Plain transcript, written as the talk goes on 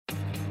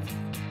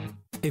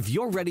If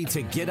you're ready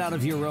to get out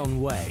of your own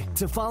way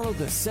to follow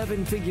the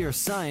seven-figure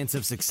science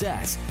of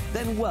success,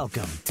 then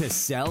welcome to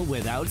Sell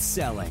Without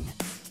Selling.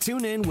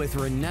 Tune in with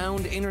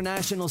renowned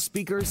international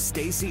speaker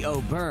Stacey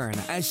O'Byrne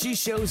as she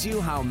shows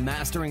you how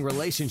mastering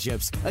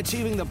relationships,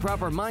 achieving the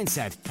proper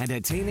mindset, and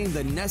attaining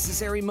the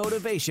necessary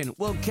motivation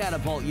will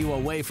catapult you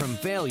away from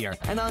failure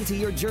and onto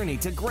your journey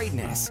to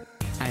greatness.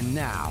 And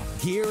now,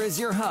 here is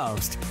your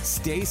host,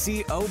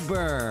 Stacey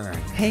O'Byrne.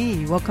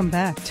 Hey, welcome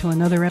back to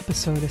another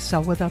episode of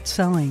Sell Without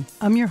Selling.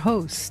 I'm your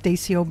host,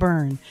 Stacey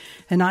O'Byrne,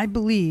 and I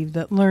believe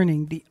that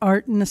learning the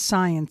art and the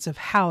science of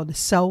how to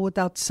sell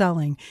without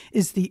selling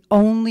is the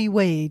only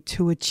way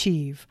to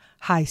achieve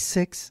high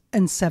 6-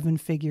 and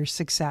 7-figure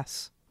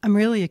success. I'm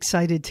really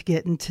excited to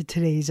get into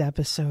today's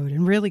episode,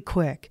 and really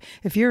quick,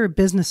 if you're a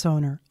business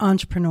owner,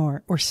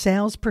 entrepreneur, or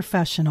sales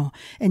professional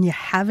and you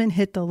haven't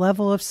hit the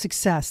level of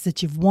success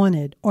that you've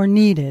wanted or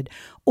needed,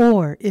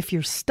 or if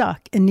you're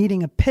stuck and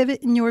needing a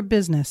pivot in your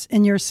business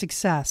and your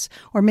success,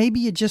 or maybe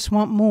you just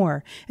want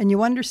more and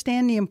you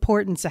understand the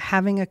importance of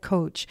having a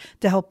coach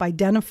to help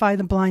identify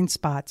the blind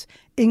spots,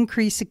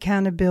 increase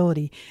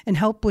accountability, and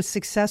help with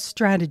success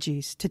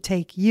strategies to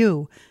take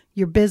you,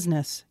 your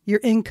business, your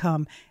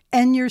income,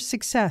 and your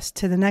success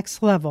to the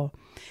next level.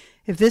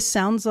 If this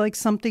sounds like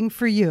something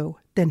for you,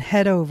 then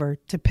head over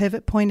to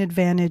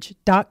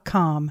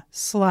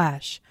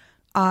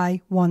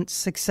pivotpointadvantage.com/I want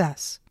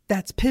success.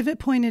 That's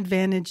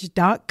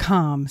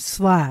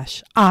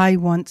pivotpointadvantage.com/I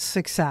want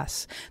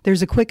success.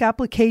 There's a quick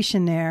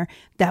application there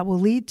that will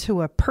lead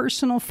to a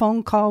personal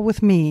phone call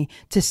with me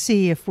to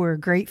see if we're a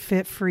great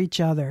fit for each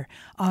other.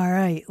 All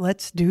right,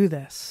 let's do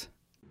this.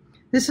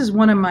 This is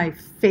one of my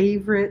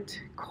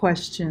favorite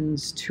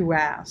questions to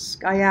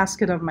ask. I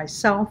ask it of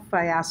myself.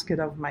 I ask it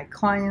of my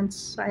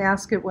clients. I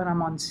ask it when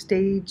I'm on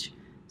stage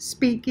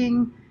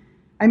speaking.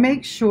 I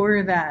make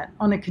sure that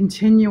on a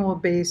continual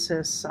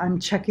basis, I'm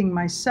checking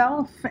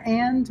myself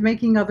and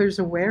making others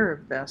aware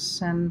of this.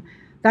 And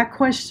that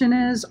question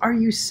is, are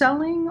you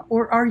selling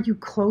or are you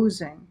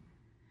closing?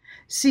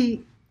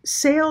 See,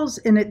 sales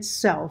in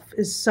itself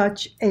is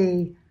such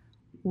a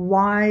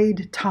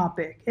wide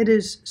topic. It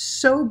is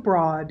so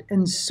broad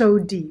and so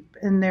deep,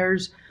 and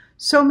there's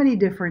so many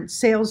different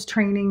sales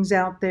trainings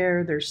out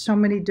there. There's so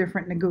many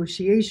different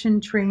negotiation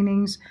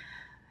trainings.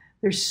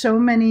 There's so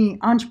many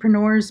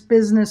entrepreneurs,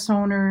 business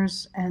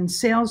owners, and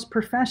sales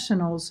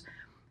professionals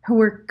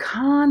who are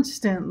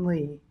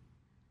constantly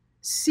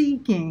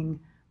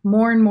seeking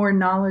more and more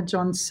knowledge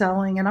on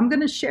selling. And I'm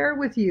going to share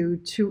with you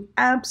to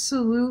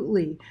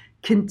absolutely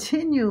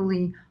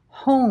continually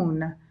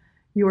hone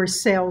your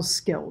sales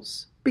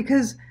skills.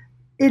 Because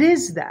it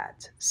is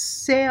that.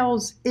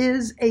 Sales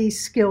is a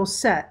skill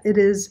set. It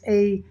is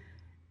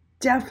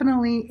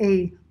definitely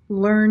a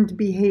learned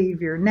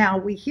behavior. Now,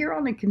 we hear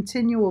on a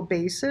continual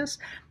basis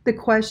the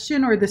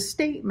question or the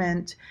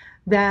statement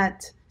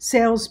that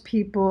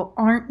salespeople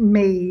aren't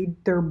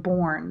made, they're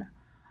born.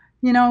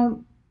 You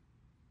know,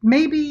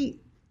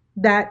 maybe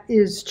that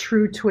is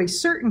true to a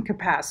certain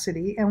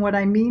capacity. And what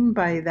I mean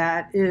by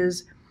that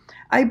is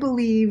I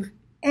believe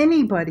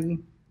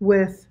anybody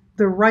with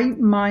the right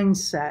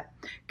mindset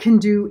can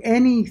do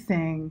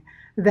anything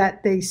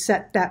that they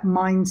set that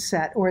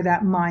mindset or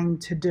that mind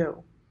to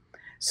do.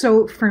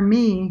 So for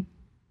me,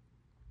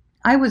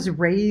 I was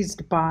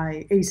raised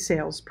by a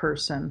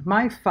salesperson.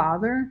 My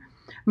father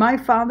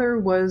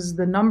was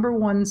the number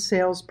one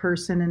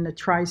salesperson in the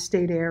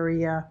tri-state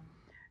area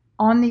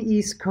on the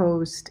East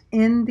Coast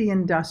in the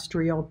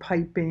industrial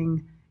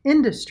piping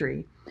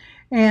industry.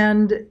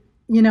 And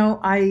you know,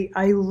 I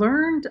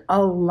learned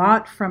a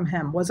lot from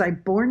him. Was I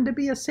born to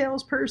be a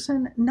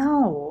salesperson?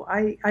 No,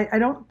 I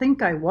don't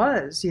think I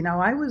was. You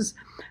know, I was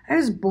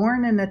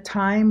born in a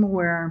time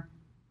where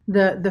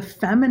the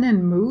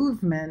feminine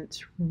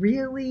movement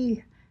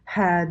really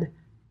had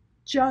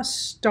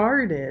just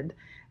started,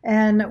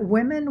 and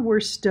women were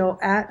still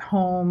at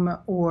home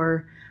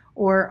or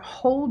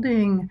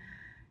holding,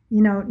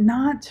 you know,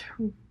 not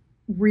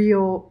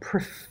real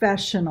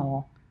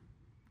professional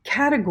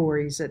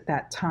categories at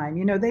that time.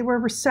 You know, they were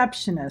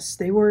receptionists,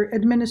 they were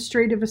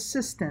administrative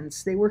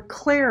assistants, they were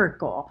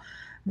clerical,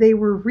 they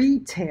were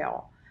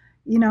retail.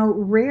 You know,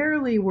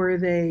 rarely were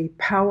they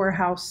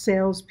powerhouse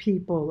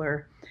salespeople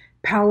or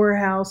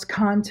powerhouse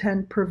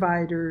content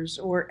providers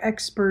or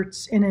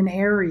experts in an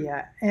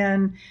area.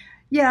 And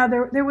yeah,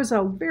 there was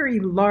a very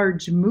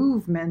large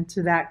movement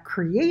that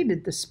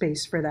created the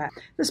space for that.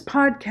 This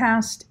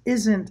podcast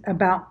isn't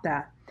about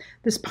that.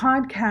 This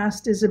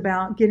podcast is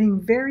about getting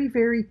very,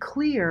 very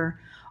clear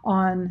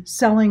on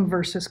selling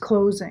versus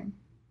closing.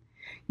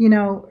 You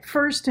know,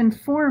 first and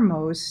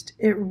foremost,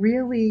 it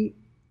really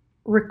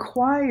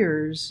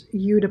requires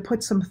you to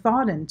put some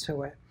thought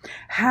into it.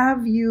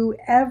 Have you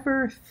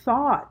ever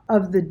thought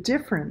of the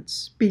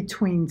difference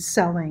between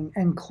selling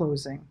and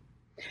closing?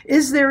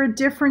 Is there a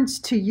difference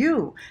to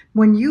you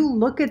when you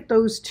look at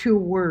those two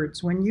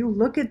words, when you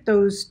look at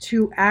those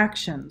two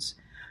actions?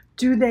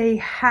 Do they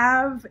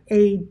have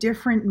a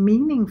different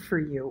meaning for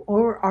you,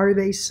 or are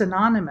they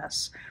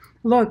synonymous?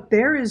 Look,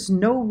 there is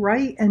no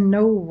right and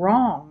no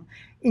wrong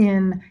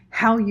in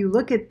how you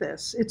look at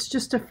this. It's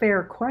just a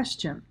fair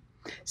question.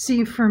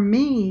 See, for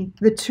me,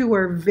 the two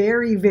are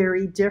very,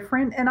 very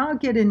different, and I'll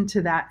get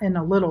into that in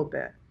a little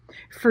bit.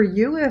 For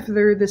you, if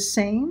they're the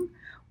same,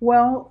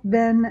 well,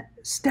 then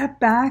step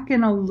back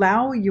and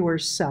allow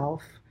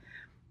yourself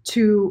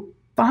to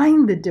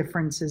find the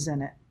differences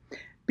in it,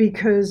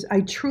 because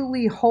I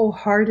truly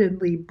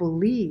wholeheartedly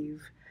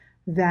believe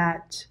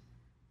that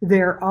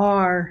there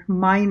are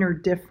minor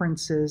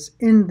differences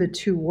in the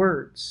two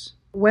words.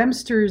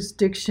 Webster's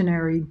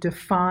dictionary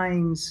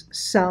defines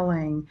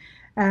selling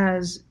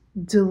as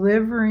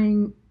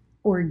delivering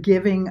or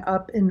giving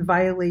up in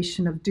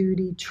violation of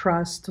duty,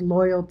 trust,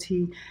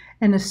 loyalty,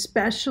 and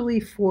especially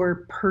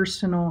for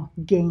personal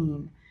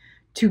gain.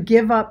 To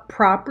give up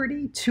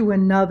property to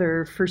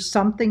another for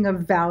something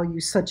of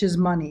value, such as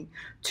money,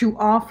 to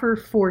offer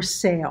for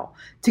sale,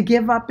 to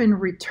give up in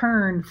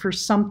return for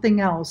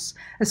something else,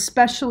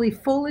 especially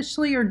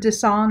foolishly or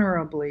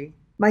dishonorably,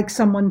 like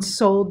someone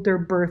sold their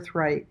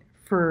birthright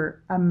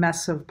for a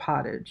mess of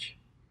pottage.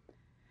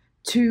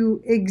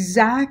 To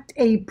exact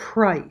a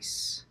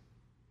price,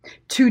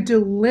 to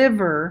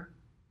deliver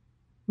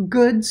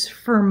goods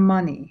for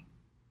money.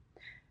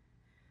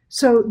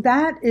 So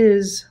that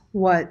is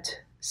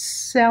what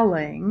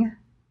selling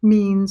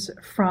means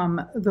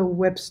from the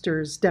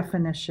Webster's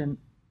definition.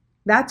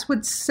 That's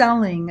what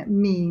selling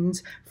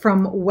means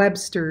from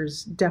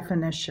Webster's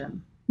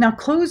definition. Now,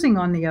 closing,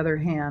 on the other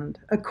hand,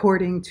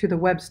 according to the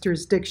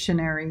Webster's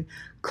dictionary,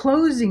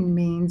 closing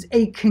means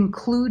a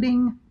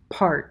concluding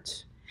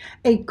part,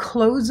 a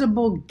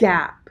closable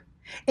gap,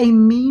 a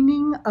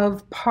meaning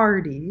of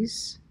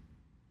parties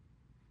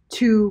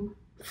to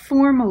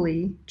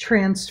formally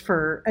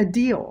transfer a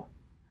deal.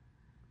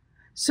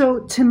 So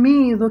to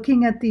me,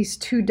 looking at these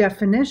two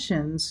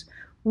definitions,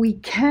 we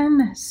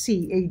can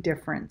see a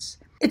difference.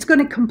 It's going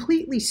to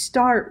completely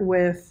start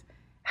with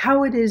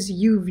how it is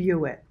you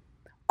view it.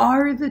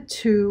 Are the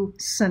two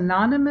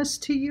synonymous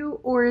to you,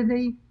 or are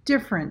they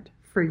different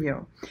for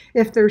you?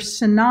 If they're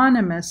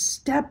synonymous,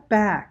 step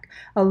back.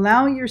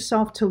 Allow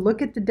yourself to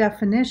look at the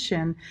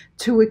definition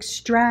to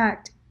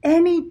extract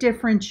any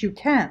difference you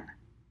can.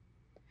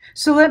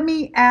 So let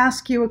me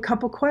ask you a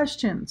couple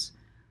questions.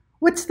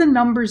 What's the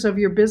numbers of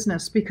your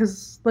business?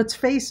 Because let's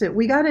face it,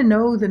 we got to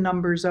know the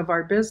numbers of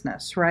our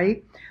business,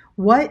 right?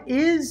 What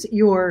is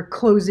your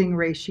closing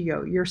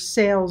ratio, your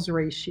sales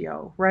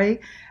ratio, right?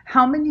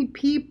 How many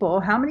people,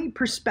 how many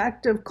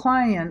prospective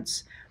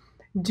clients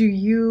do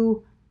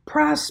you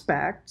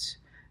prospect,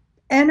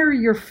 enter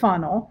your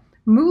funnel,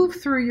 move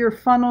through your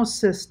funnel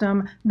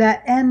system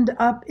that end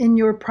up in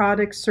your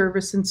product,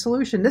 service, and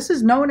solution? This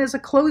is known as a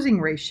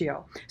closing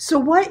ratio. So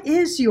what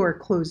is your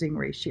closing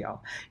ratio?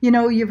 You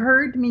know, you've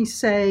heard me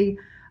say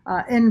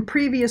in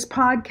previous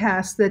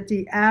podcasts that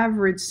the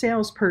average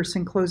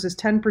salesperson closes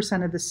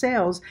 10% of the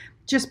sales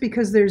just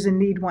because there's a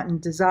need, want,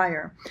 and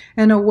desire.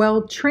 And a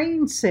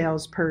well-trained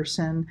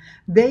salesperson,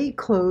 they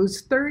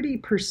close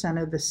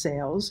 30% of the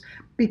sales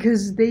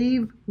because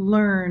they've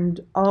learned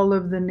all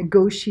of the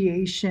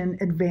negotiation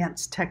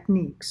advanced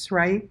techniques,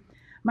 right?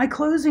 My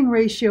closing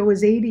ratio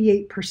is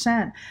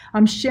 88%.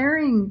 I'm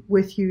sharing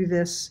with you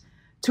this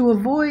to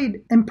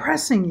avoid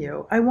impressing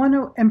you. I want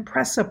to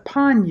impress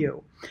upon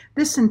you.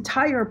 This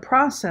entire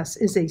process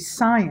is a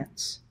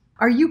science.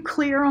 Are you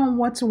clear on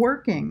what's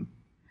working?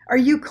 Are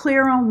you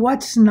clear on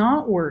what's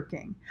not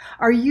working?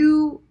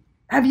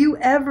 Have you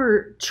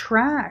ever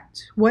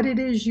tracked what it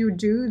is you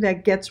do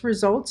that gets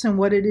results and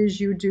what it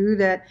is you do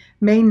that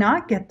may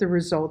not get the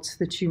results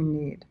that you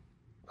need?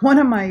 One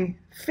of my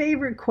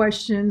favorite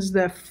questions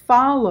that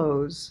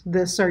follows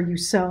this, are you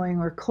selling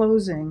or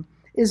closing,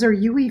 is, are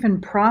you even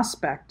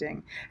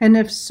prospecting? And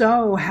if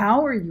so,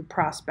 how are you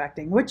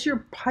prospecting? What's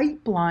your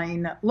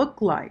pipeline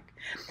look like?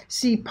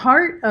 See,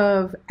 part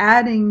of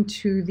adding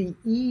to the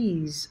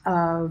ease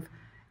of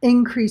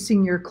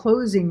increasing your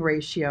closing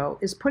ratio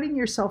is putting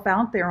yourself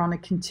out there on a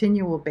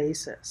continual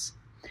basis.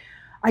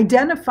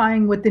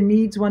 Identifying what the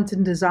needs, wants,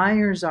 and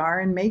desires are,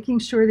 and making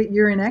sure that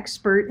you're an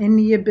expert in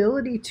the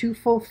ability to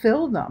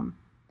fulfill them.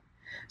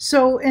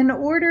 So in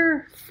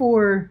order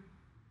for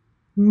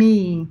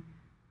me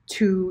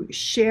to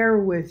share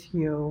with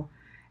you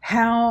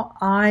how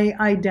I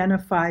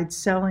identified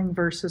selling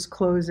versus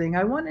closing,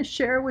 I want to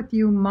share with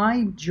you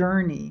my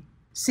journey.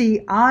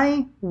 See,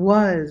 I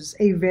was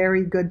a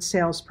very good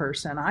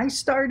salesperson. I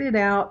started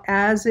out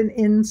as an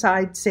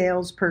inside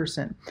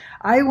salesperson.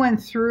 I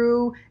went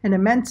through an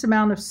immense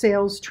amount of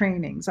sales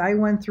trainings. I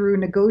went through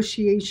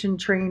negotiation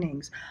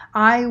trainings.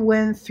 I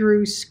went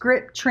through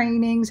script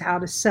trainings, how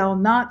to sell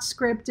not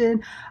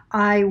scripted.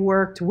 I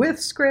worked with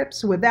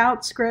scripts,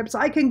 without scripts.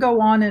 I can go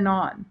on and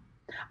on.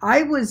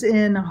 I was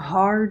in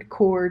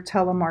hardcore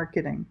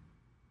telemarketing.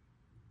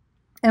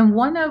 And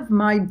one of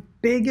my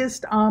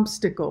biggest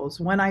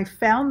obstacles when I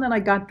found that I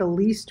got the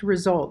least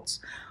results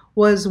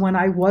was when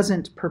I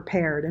wasn't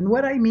prepared. And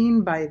what I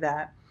mean by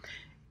that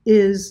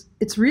is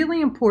it's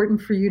really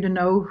important for you to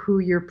know who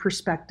your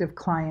prospective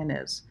client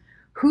is,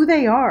 who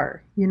they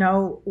are, you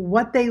know,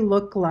 what they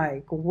look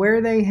like, where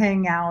they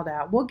hang out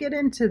at. We'll get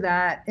into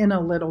that in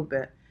a little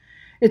bit.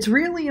 It's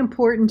really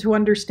important to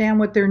understand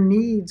what their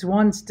needs,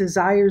 wants,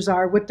 desires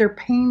are, what their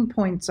pain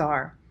points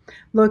are.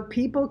 Look,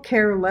 people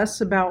care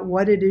less about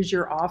what it is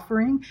you're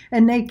offering,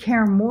 and they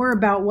care more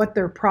about what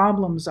their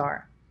problems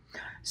are.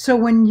 So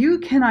when you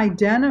can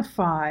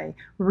identify,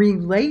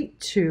 relate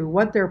to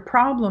what their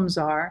problems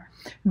are,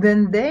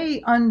 then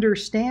they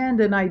understand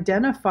and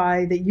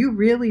identify that you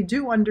really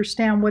do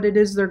understand what it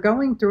is they're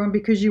going through. And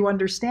because you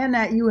understand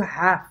that, you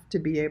have to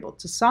be able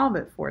to solve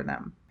it for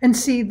them. And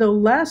see, the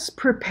less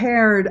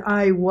prepared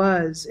I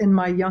was in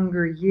my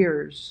younger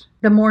years,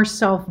 the more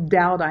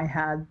self-doubt I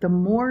had, the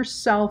more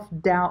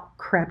self-doubt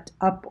crept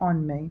up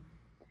on me.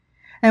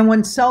 And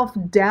when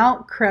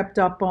self-doubt crept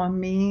up on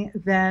me,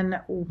 then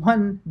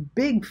one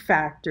big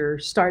factor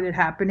started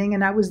happening,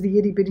 and that was the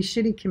Itty Bitty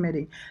Shitty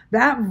Committee.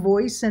 That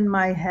voice in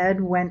my head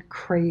went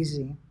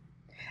crazy.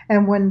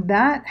 And when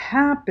that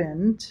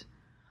happened,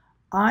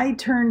 I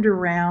turned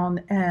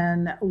around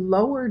and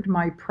lowered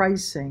my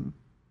pricing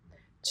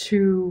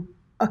to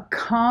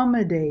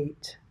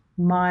accommodate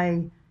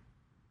my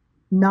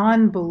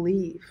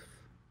non-belief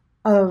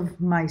of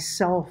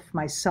myself,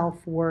 my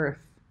self-worth.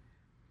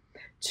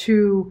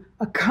 To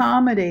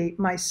accommodate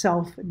my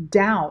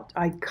self-doubt,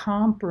 I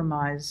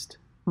compromised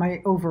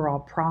my overall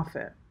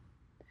profit.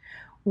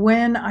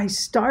 When I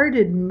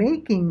started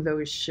making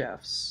those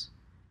shifts,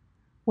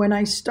 when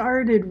I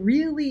started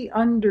really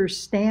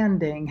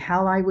understanding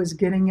how I was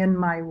getting in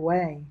my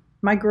way,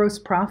 my gross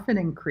profit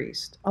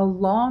increased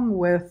along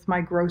with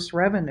my gross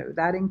revenue.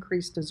 That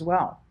increased as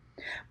well.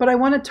 But I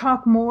want to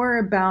talk more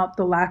about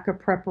the lack of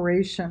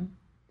preparation.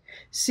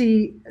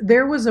 See,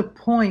 there was a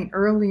point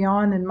early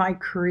on in my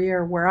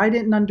career where I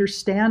didn't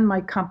understand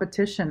my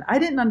competition. I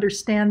didn't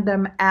understand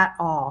them at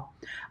all.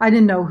 I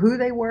didn't know who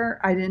they were.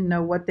 I didn't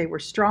know what they were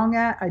strong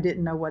at. I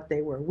didn't know what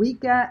they were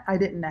weak at. I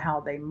didn't know how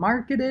they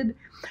marketed.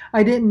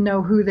 I didn't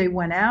know who they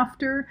went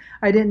after.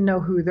 I didn't know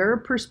who their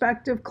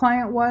prospective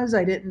client was.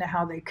 I didn't know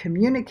how they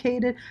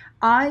communicated.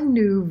 I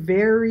knew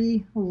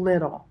very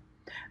little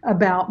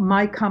about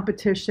my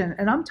competition.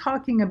 And I'm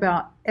talking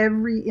about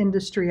every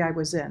industry I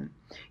was in.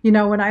 You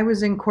know, when I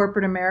was in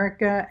corporate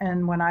America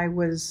and when I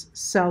was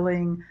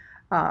selling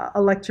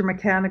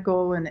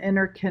electromechanical and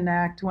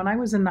interconnect, when I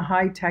was in the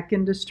high-tech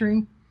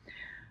industry,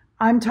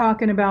 I'm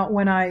talking about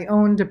when I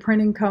owned a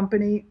printing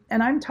company,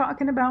 and I'm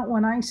talking about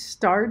when I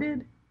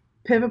started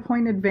Pivot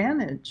Point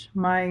Advantage,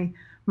 my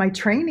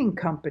training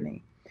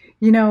company.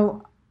 You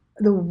know,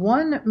 the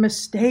one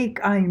mistake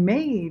I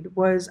made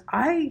was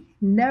I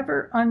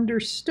never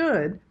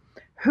understood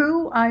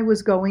who I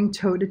was going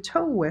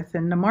toe-to-toe with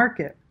in the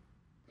market.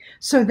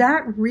 So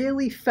that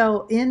really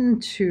fell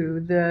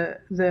into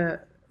the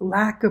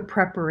lack of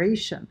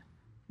preparation.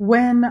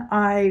 When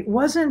I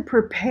wasn't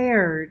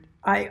prepared,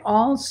 I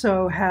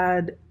also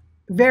had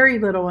very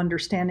little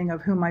understanding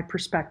of who my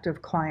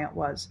prospective client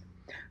was,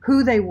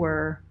 who they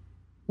were,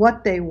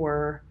 what they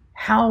were,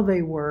 how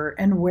they were,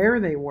 and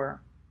where they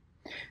were.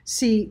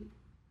 See,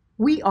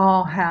 we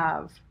all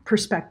have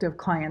prospective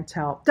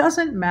clientele.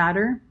 Doesn't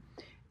matter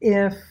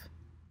if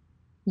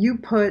you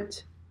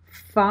put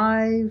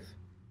 5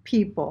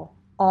 people,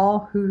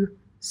 all who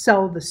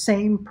sell the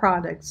same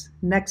products,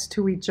 next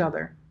to each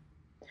other.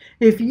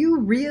 If you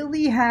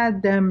really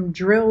had them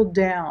drilled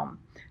down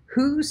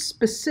who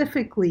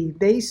specifically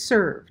they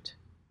served,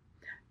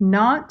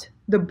 not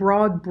the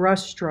broad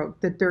brushstroke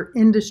that their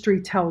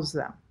industry tells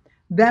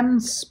them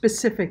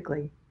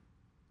specifically,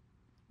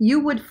 you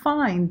would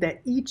find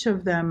that each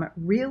of them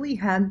really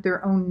had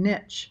their own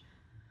niche,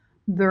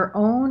 their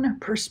own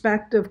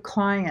prospective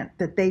client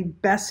that they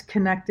best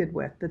connected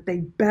with, that they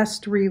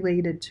best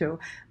related to,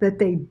 that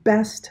they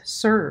best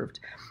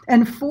served.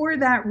 And for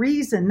that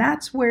reason,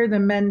 that's where the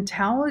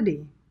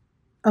mentality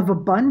of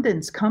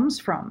abundance comes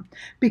from.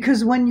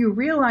 Because when you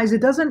realize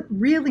it doesn't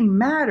really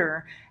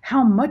matter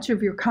how much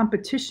of your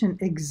competition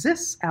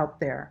exists out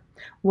there,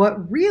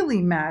 what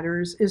really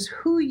matters is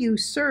who you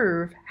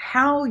serve,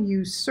 how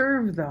you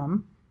serve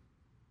them,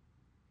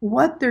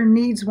 what their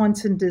needs,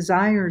 wants, and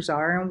desires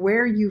are, and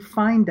where you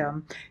find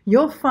them.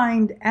 You'll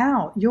find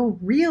out, you'll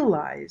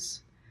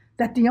realize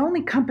that the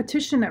only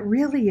competition that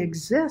really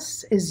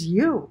exists is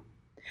you.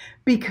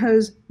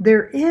 Because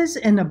there is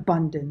an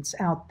abundance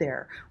out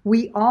there.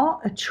 We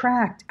all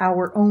attract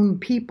our own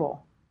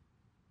people.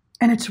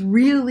 And it's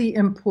really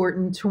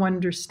important to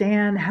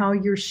understand how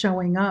you're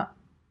showing up.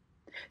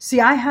 See,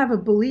 I have a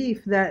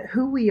belief that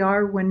who we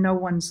are when no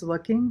one's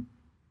looking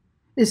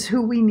is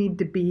who we need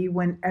to be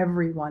when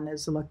everyone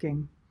is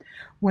looking.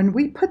 When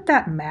we put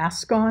that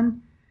mask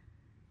on,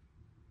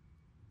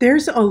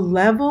 there's a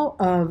level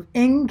of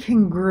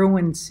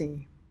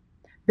incongruency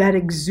that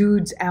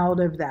exudes out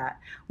of that.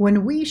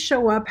 When we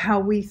show up how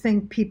we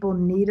think people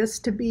need us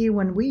to be,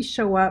 when we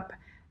show up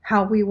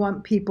how we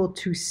want people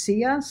to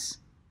see us,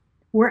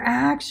 we're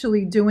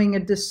actually doing a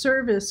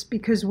disservice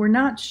because we're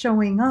not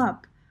showing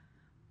up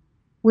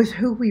with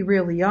who we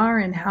really are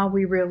and how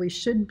we really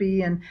should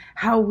be and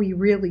how we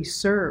really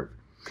serve.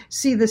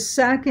 See, the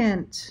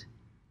second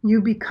you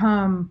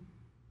become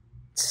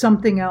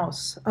something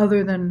else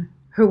other than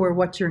who or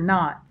what you're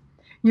not,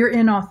 You're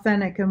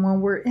inauthentic. And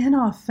when we're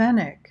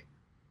inauthentic,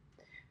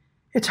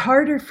 it's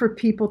harder for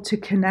people to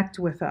connect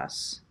with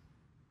us.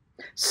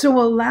 So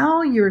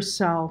allow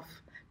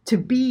yourself to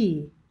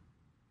be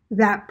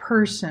that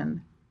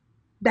person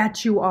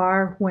that you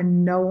are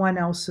when no one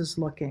else is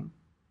looking.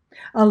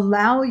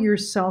 Allow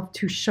yourself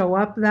to show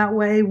up that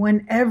way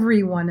when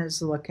everyone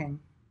is looking.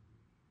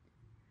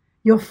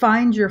 You'll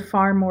find you're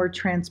far more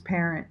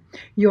transparent.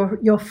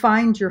 You'll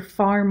find you're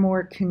far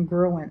more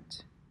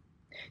congruent.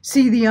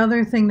 See, the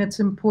other thing that's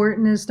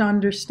important is to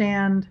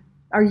understand,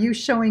 are you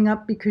showing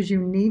up because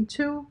you need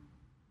to,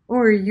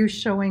 or are you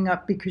showing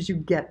up because you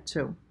get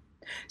to?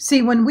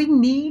 See, when we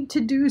need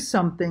to do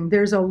something,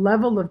 there's a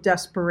level of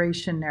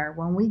desperation there.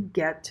 When we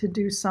get to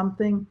do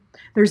something,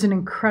 there's an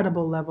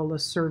incredible level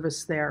of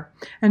service there.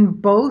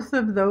 And both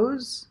of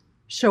those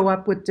show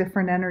up with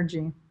different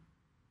energy.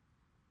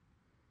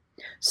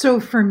 So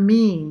for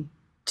me,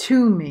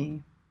 to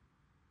me,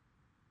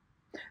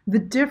 the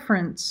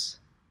difference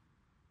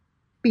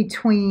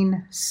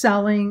between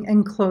selling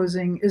and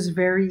closing is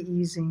very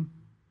easy.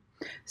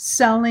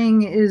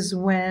 Selling is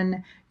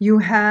when you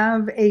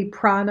have a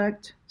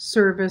product,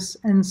 service,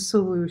 and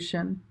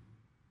solution,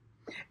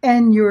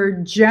 and you're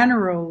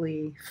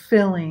generally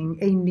filling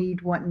a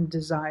need, want, and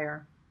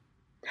desire.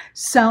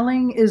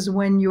 Selling is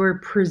when you're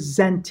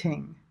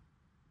presenting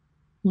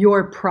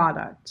your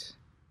product.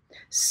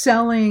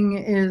 Selling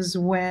is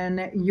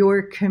when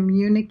you're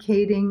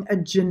communicating a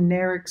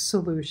generic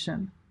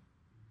solution.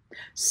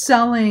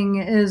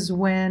 Selling is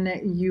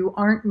when you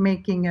aren't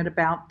making it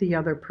about the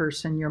other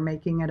person, you're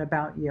making it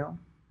about you.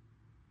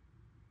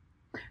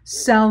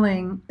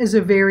 Selling is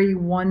a very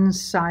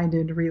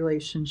one-sided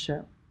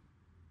relationship.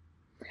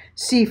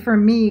 See, for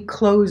me,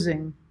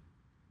 closing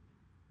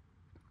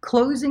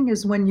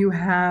is when you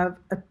have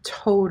a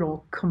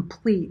total,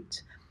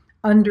 complete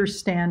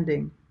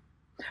understanding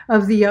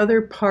of the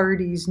other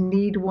party's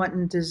need, want,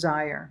 and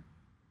desire.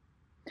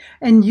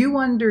 And you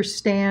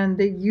understand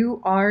that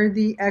you are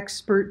the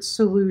expert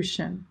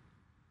solution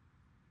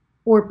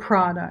or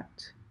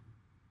product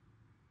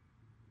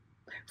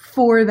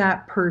for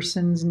that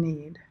person's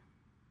need.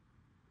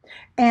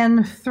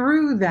 And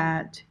through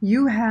that,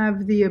 you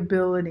have the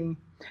ability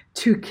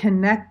to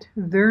connect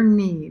their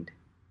need,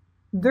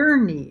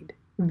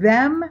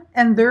 them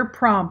and their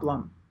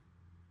problem,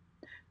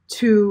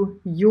 to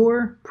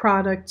your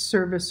product,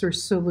 service, or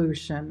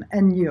solution,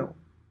 and you,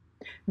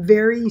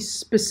 very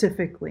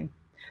specifically.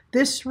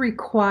 This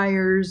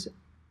requires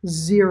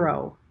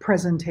zero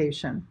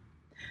presentation.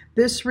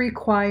 This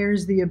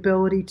requires the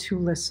ability to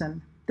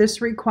listen.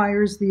 This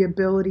requires the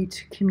ability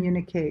to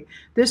communicate.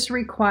 This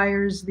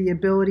requires the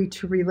ability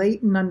to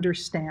relate and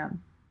understand.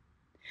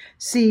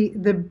 See,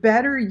 the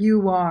better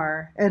you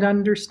are at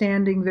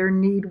understanding their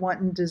need, want,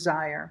 and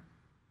desire,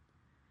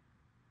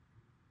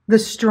 the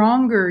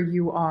stronger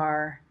you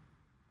are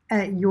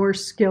at your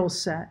skill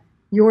set,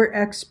 your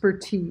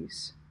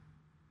expertise,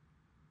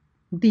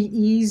 the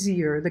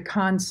easier the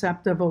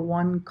concept of a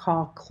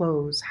one-call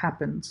close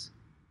happens.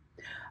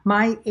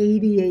 My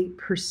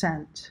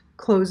 88%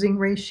 closing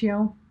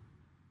ratio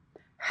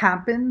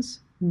happens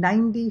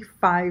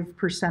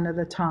 95% of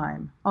the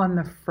time on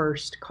the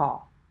first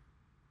call.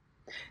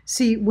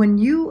 See, when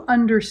you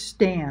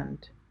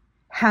understand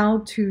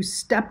how to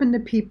step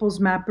into people's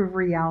map of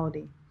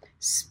reality,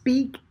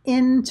 speak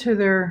into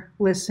their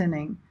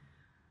listening,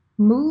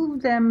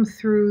 move them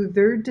through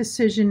their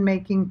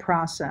decision-making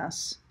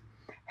process,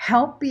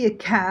 help be a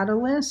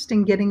catalyst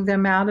in getting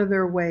them out of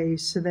their way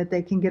so that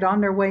they can get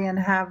on their way and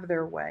have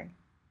their way,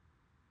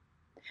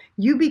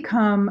 you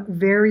become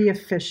very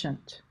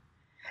efficient.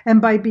 And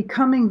by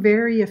becoming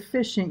very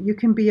efficient, you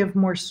can be of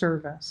more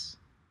service.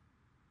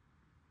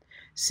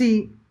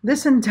 See,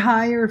 this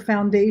entire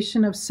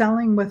foundation of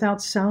selling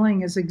without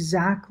selling is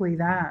exactly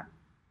that.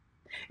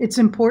 It's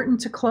important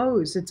to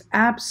close. It's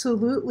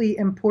absolutely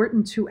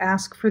important to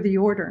ask for the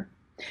order.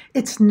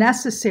 It's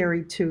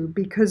necessary to,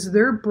 because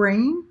their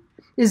brain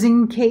is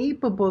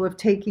incapable of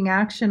taking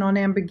action on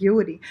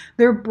ambiguity.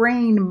 Their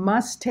brain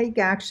must take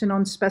action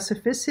on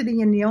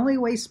specificity, and the only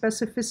way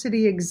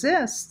specificity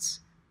exists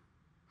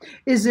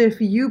is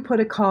if you put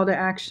a call to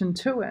action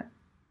to it.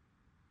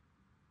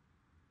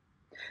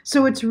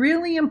 So it's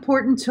really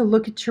important to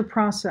look at your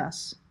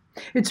process.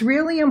 It's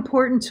really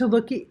important to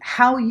look at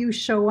how you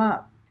show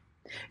up.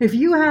 If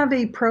you have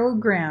a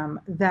program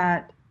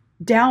that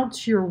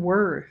doubts your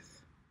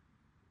worth,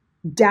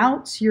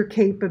 doubts your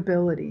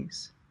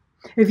capabilities,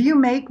 if you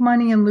make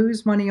money and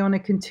lose money on a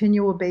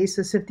continual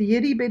basis, if the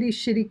itty bitty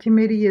shitty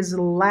committee is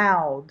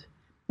loud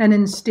and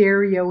in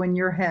stereo in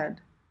your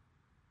head,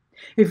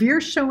 if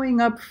you're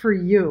showing up for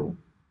you,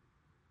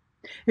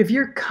 if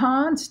you're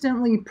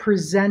constantly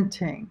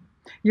presenting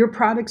your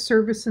product,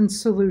 service, and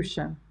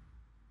solution,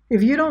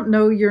 if you don't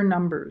know your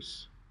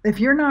numbers, if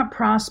you're not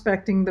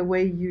prospecting the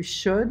way you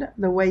should,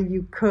 the way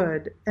you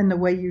could, and the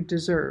way you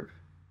deserve,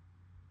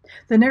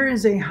 then there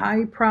is a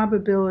high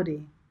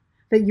probability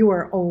that you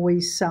are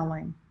always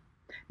selling.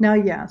 Now,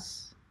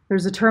 yes,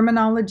 there's a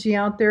terminology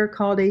out there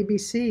called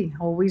ABC,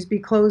 always be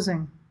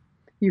closing.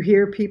 You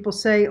hear people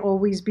say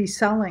always be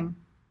selling.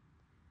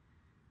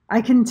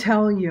 I can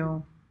tell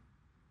you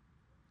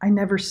I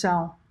never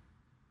sell.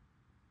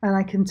 And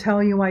I can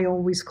tell you I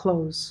always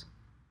close.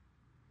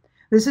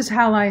 This is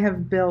how I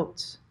have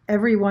built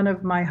every one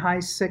of my high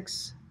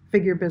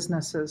six-figure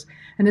businesses.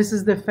 And this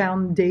is the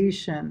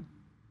foundation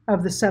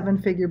of the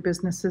seven-figure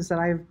businesses that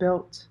I have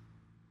built.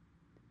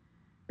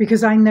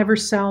 Because I never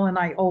sell and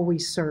I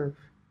always serve.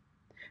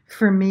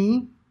 For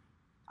me,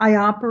 I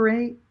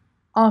operate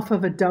off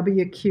of a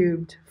W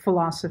cubed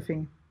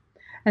philosophy.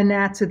 And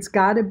that's it's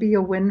got to be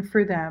a win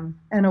for them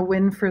and a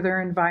win for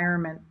their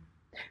environment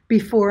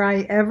before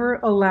I ever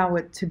allow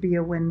it to be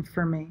a win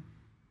for me.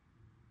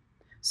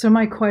 So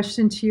my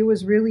question to you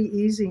is really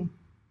easy.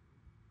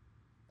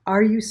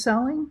 Are you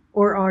selling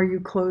or are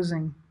you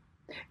closing?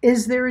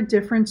 Is there a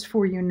difference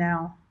for you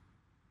now?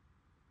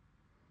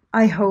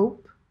 I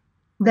hope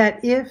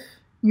that if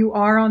you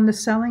are on the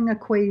selling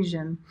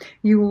equation,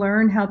 you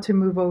learn how to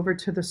move over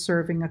to the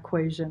serving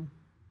equation.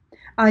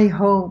 I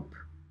hope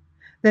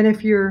that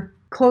if your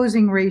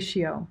closing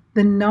ratio,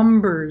 the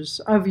numbers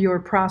of your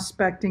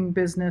prospecting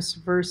business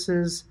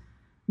versus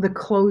the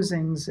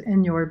closings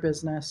in your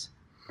business,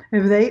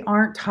 if they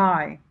aren't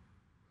high,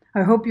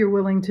 I hope you're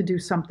willing to do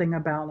something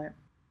about it.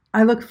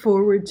 I look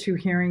forward to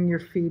hearing your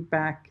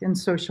feedback in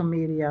social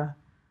media,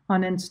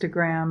 on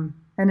Instagram,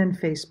 and in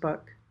Facebook.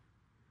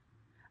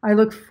 I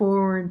look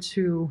forward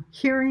to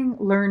hearing,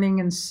 learning,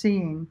 and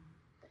seeing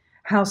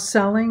how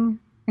selling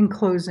and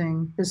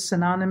closing is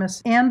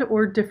synonymous and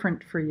or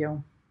different for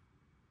you.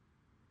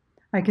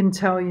 I can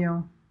tell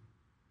you,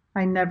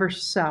 I never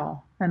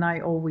sell and I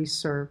always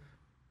serve.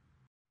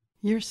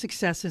 Your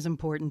success is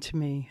important to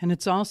me, and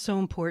it's also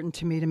important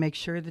to me to make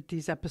sure that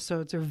these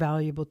episodes are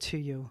valuable to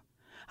you.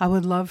 I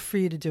would love for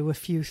you to do a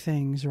few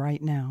things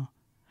right now.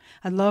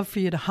 I'd love for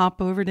you to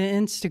hop over to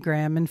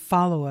Instagram and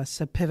follow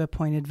us at Pivot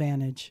Point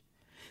Advantage.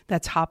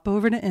 That's hop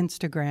over to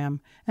Instagram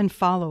and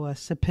follow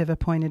us at Pivot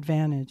Point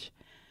Advantage.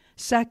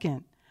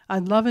 Second,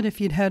 I'd love it if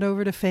you'd head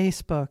over to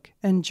Facebook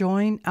and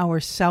join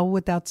our Sell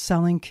Without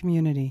Selling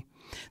community.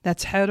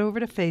 That's head over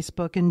to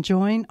Facebook and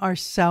join our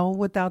Sell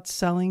Without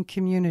Selling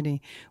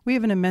community. We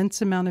have an immense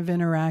amount of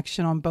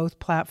interaction on both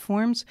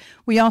platforms.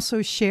 We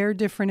also share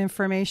different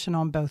information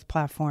on both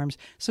platforms,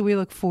 so we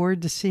look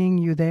forward to seeing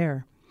you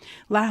there.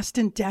 Last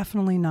and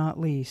definitely not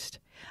least,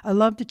 I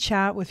love to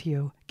chat with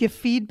you, give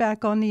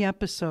feedback on the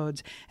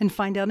episodes, and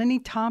find out any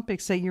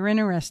topics that you're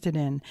interested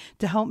in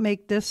to help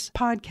make this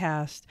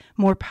podcast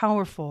more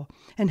powerful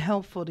and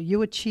helpful to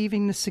you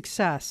achieving the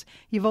success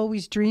you've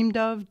always dreamed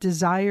of,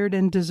 desired,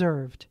 and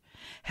deserved.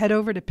 Head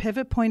over to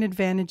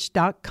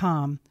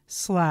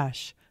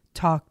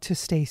pivotpointadvantage.com/talk to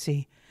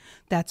Stacy.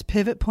 That's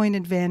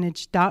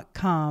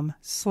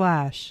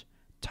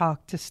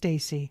pivotpointadvantage.com/talk to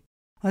Stacy.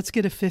 Let's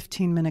get a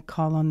 15-minute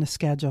call on the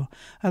schedule.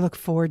 I look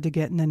forward to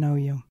getting to know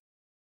you.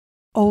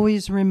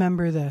 Always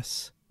remember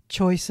this.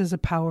 Choice is a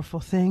powerful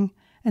thing,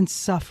 and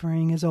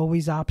suffering is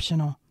always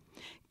optional.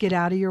 Get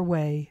out of your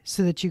way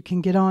so that you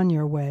can get on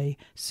your way,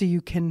 so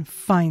you can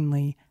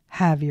finally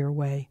have your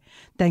way.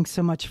 Thanks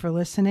so much for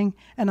listening,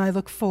 and I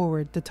look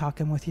forward to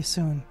talking with you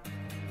soon.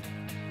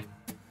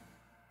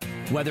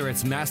 Whether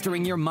it's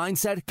mastering your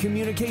mindset,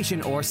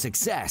 communication, or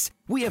success,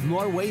 we have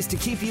more ways to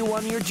keep you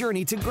on your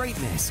journey to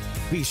greatness.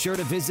 Be sure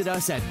to visit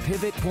us at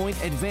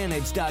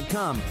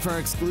pivotpointadvantage.com for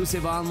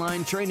exclusive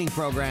online training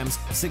programs,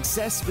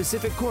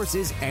 success-specific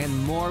courses, and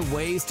more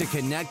ways to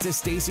connect to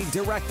Stacy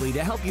directly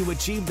to help you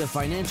achieve the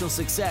financial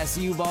success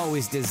you've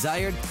always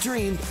desired,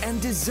 dreamed,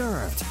 and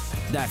deserved.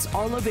 That's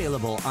all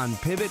available on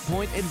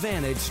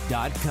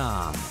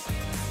pivotpointadvantage.com.